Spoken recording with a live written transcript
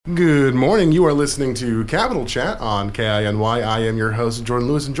Good morning. You are listening to Capital Chat on KINY. I am your host, Jordan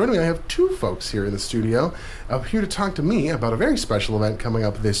Lewis, and joining me, I have two folks here in the studio up here to talk to me about a very special event coming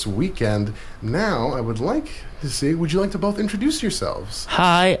up this weekend. Now, I would like to see, would you like to both introduce yourselves?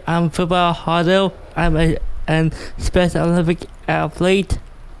 Hi, I'm Fubao Hado. I'm a Special Olympic athlete.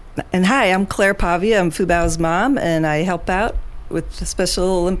 And hi, I'm Claire Pavia. I'm Fubao's mom, and I help out with the Special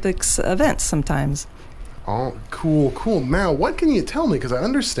Olympics events sometimes. Oh, cool. Now, what can you tell me? Because I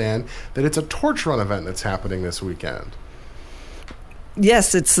understand that it's a torch run event that's happening this weekend.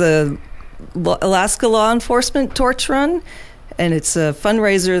 Yes, it's the Alaska Law Enforcement Torch Run, and it's a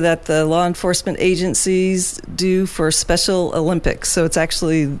fundraiser that the law enforcement agencies do for Special Olympics. So it's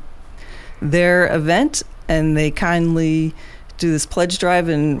actually their event, and they kindly do this pledge drive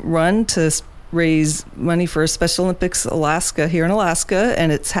and run to raise money for Special Olympics Alaska here in Alaska,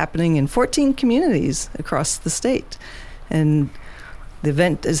 and it's happening in 14 communities across the state. And the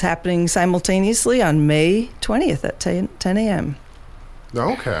event is happening simultaneously on May 20th at 10 a.m.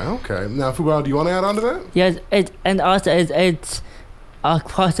 Okay. Now, Fubao, do you want to add on to that? Yes, it's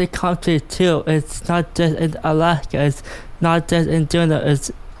across the country too. It's not just in Alaska. It's not just in doing it.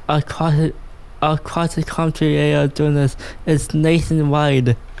 It's across the country they are doing this. It's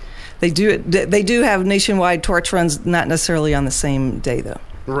nationwide. They do have nationwide torch runs, not necessarily on the same day, though.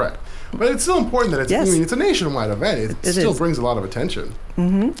 Right. But it's still important that it's, yes. I mean, it's a nationwide event. It still brings a lot of attention.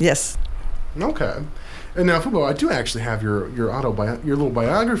 Mm-hmm. Yes. Okay. And now, Fubao, I do actually have your little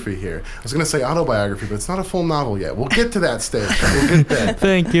biography here. I was going to say autobiography, but it's not a full novel yet. We'll get to that stage. We'll get there.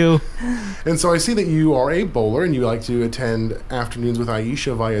 Thank you. And so I see that you are a bowler and you like to attend afternoons with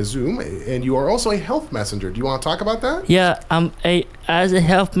Aisha via Zoom, and you are also a health messenger. Do you want to talk about that? Yeah, as a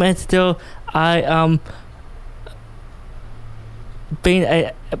health messenger, I being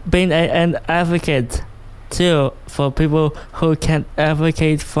an advocate too for people who can't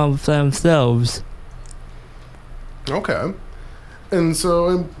advocate for themselves. Okay. And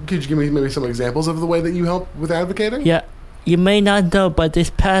so, could you give me maybe some examples of the way that you help with advocating? Yeah, you may not know, but this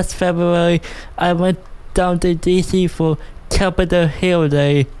past February, I went down to D.C. for Capitol Hill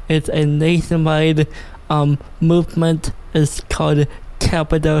Day. It's a nationwide movement. It's called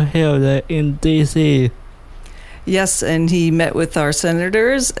Capitol Hill Day in D.C. Yes, and he met with our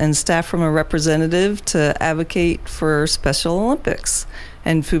senators and staff from a representative to advocate for Special Olympics.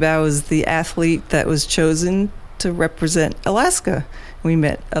 And Fubao is the athlete that was chosen to represent Alaska. We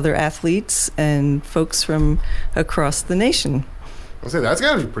met other athletes and folks from across the nation. I'll say that's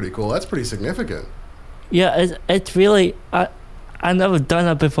got to be pretty cool. That's pretty significant. Yeah, it's really I've never done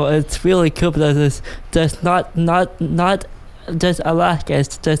it before. It's really cool because it's just not just Alaska.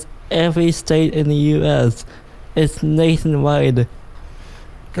 It's just every state in the U.S. It's nationwide.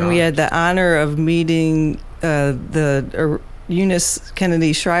 And we had the honor of meeting Eunice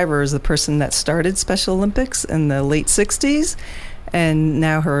Kennedy Shriver is the person that started Special Olympics in the late 60s, and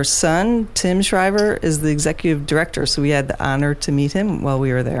now her son, Tim Shriver, is the executive director, so we had the honor to meet him while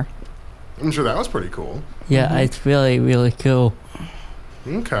we were there. I'm sure that was pretty cool. Yeah, It's really, really cool.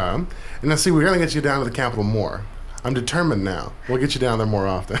 Okay. And now, see, we're going to get you down to the Capitol more. I'm determined now. We'll get you down there more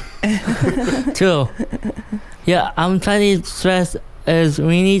often. True. Yeah, I'm trying to stress is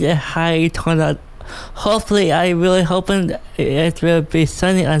we need a high turnout. Hopefully, I really hoping it will be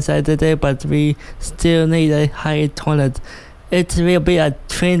sunny on Saturday, but we still need a high turnout. It will be at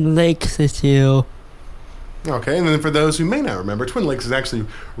Twin Lakes this year. Okay, and then for those who may not remember, Twin Lakes is actually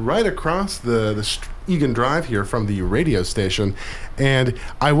right across the Egan Drive here from the radio station. And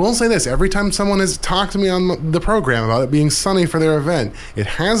I will say this, every time someone has talked to me on the program about it being sunny for their event, it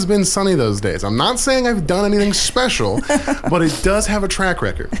has been sunny those days. I'm not saying I've done anything special, but it does have a track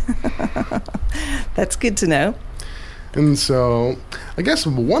record. That's good to know. And so I guess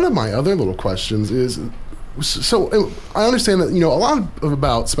one of my other little questions is, so I understand that, a lot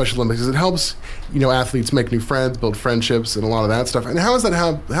about Special Olympics is it helps, athletes make new friends, build friendships, and a lot of that stuff. And how's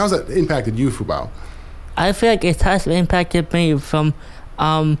that impacted you, Fubao? I feel like it has impacted me from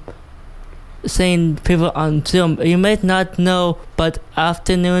seeing people on Zoom. You may not know, but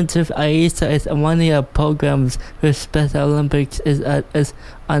Afternoons with Aisha is one of your programs with Special Olympics is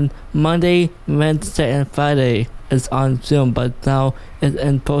on Monday, Wednesday, and Friday. It's on Zoom, but now it's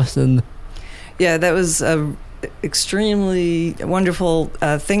in person. Yeah, that was a extremely wonderful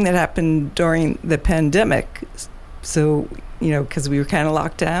thing that happened during the pandemic. So, because we were kind of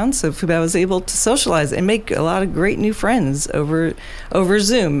locked down, so Fubao was able to socialize and make a lot of great new friends over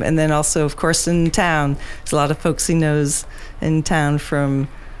Zoom. And then also, of course, in town, there's a lot of folks he knows in town from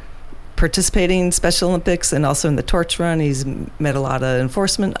participating in Special Olympics and also in the torch run. He's met a lot of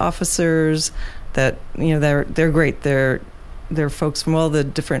enforcement officers that, they're great. They're there are folks from all the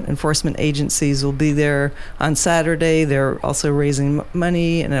different enforcement agencies will be there on Saturday. They're also raising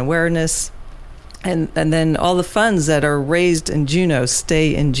money and awareness. And then all the funds that are raised in Juneau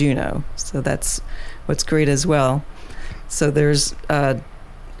stay in Juneau. So that's what's great as well. So there's a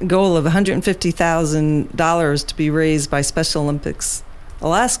goal of $150,000 to be raised by Special Olympics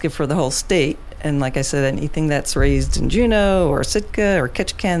Alaska for the whole state. And like I said, anything that's raised in Juneau or Sitka or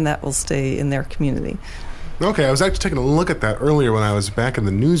Ketchikan, that will stay in their community. Okay, I was actually taking a look at that earlier when I was back in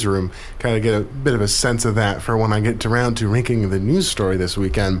the newsroom, kind of get a bit of a sense of that for when I get around to ranking the news story this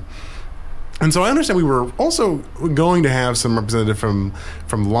weekend. And so I understand we were also going to have some representative from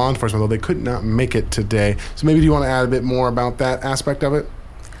law enforcement, though they could not make it today. So maybe do you want to add a bit more about that aspect of it?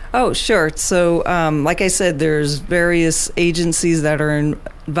 Oh, sure. So like I said, there's various agencies that are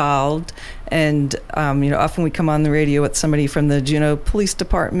involved. And, often we come on the radio with somebody from the Juneau Police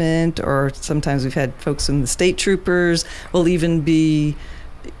Department, or sometimes we've had folks from the state troopers. We'll even be,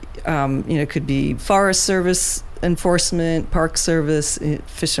 could be Forest Service enforcement, Park Service,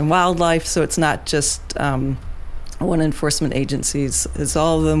 Fish and Wildlife. So it's not just one enforcement agency. It's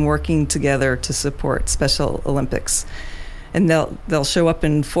all of them working together to support Special Olympics. And they'll show up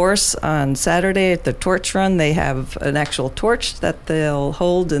in force on Saturday at the torch run. They have an actual torch that they'll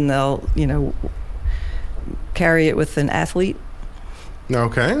hold, and they'll, carry it with an athlete.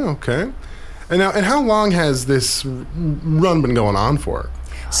 Okay. And how long has this run been going on for?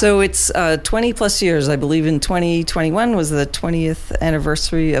 So it's 20 plus years. I believe in 2021 was the 20th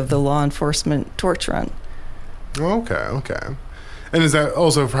anniversary of the law enforcement torch run. Okay. And is that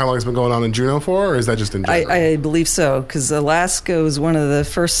also for how long it's been going on in Juneau for, or is that just in general? I believe so, because Alaska was one of the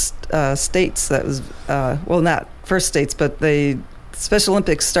first states that was, not first states, but the Special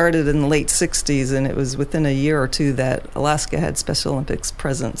Olympics started in the late 60s, and it was within a year or two that Alaska had Special Olympics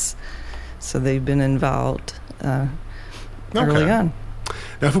presence. So they've been involved early on.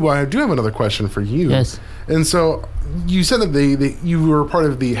 Now, Fubo, I do have another question for you. Yes. And so you said that you were part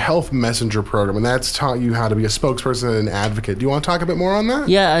of the Health Messenger program, and that's taught you how to be a spokesperson and an advocate. Do you want to talk a bit more on that?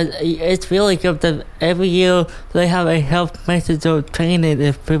 Yeah, it's really good that every year they have a Health Messenger training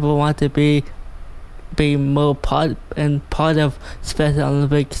if people want to be more part of Special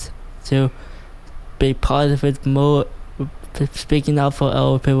Olympics, to be part of it more, speaking out for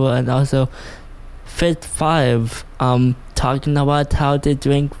other people, and also Fit 5, talking about how to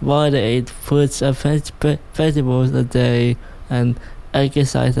drink water, eat fruits and vegetables a day, and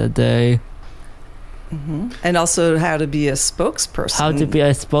exercise a day. Mm-hmm. And also how to be a spokesperson.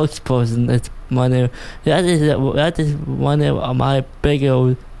 That is one of my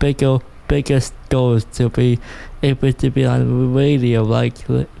biggest goals, to be able to be on the radio like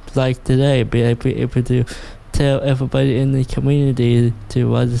today, be able to tell everybody in the community to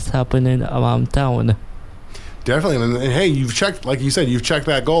what is happening around town. Definitely. And hey, you've checked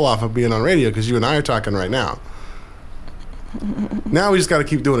that goal off of being on radio, because you and I are talking right now. Now we just got to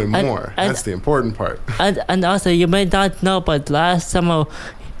keep doing it more. That's the important part. And also, you may not know, but last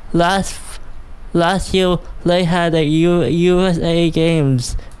year they had a USA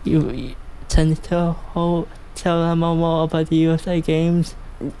Games. Can you tell them more about the USA Games?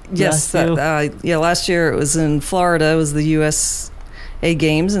 Yes, last year it was in Florida. It was the USA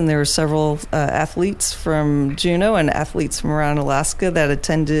Games, and there were several athletes from Juneau and athletes from around Alaska that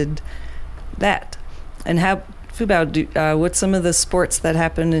attended that. And what's some of the sports that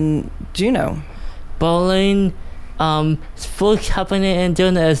happened in Juneau? Bowling. Sports happening in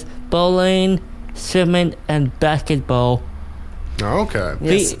Juneau is bowling, swimming, and basketball. Okay.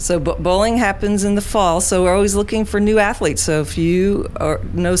 Yes. So bowling happens in the fall. So we're always looking for new athletes. So if you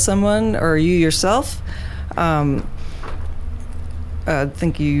know someone, or you yourself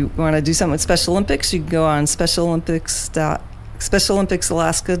think you want to do something with Special Olympics, you can go on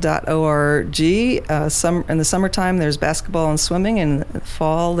specialolympicsalaska.org. In the summertime, there's basketball and swimming. And in the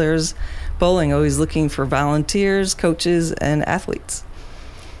fall, there's bowling. Always looking for volunteers, coaches, and athletes.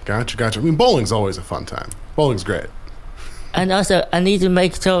 Gotcha. I mean, bowling's always a fun time. Bowling's great. And also, I need to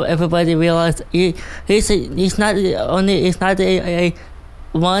make sure everybody realizes it's not a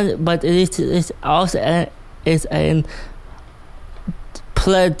one, but it's also a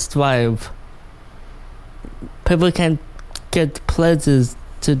pledge drive. People can get pledges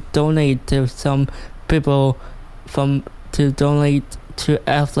to donate to some people to donate to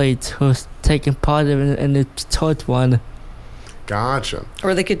athletes who's taking part in the torch one. Gotcha.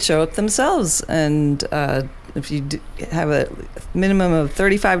 Or they could show up themselves, and if you have a minimum of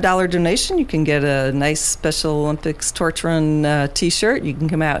 $35 donation, you can get a nice Special Olympics torch run T-shirt. You can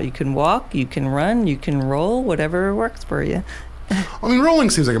come out, you can walk, you can run, you can roll, whatever works for you. I mean, rolling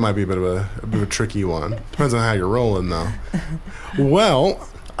seems like it might be a bit of a tricky one. Depends on how you're rolling, though. Well,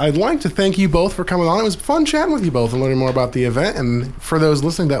 I'd like to thank you both for coming on. It was fun chatting with you both and learning more about the event. And for those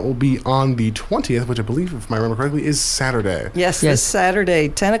listening, that will be on the 20th, which I believe, if I remember correctly, is Saturday. Yes, this Saturday,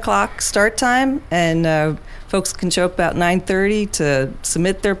 10 o'clock start time. And folks can show up about 9:30 to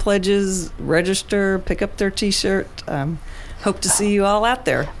submit their pledges, register, pick up their T-shirt. Hope to see you all out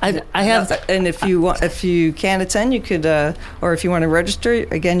there. I have, and if you can't attend, you could, or if you want to register,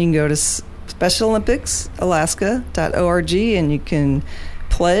 again, you can go to SpecialOlympicsAlaska.org and you can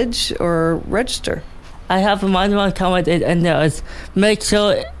pledge or register. I have one comment, and that was make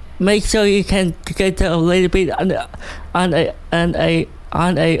sure you can get a little bit on a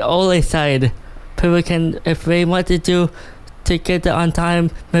early side. People can, if they wanted to get there on time,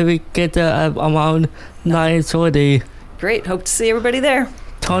 maybe get there around 9:30. Great. Hope to see everybody there.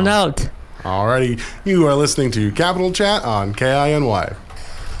 Turn out. Alrighty. You are listening to Capital Chat on KINY.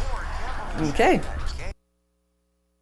 Okay.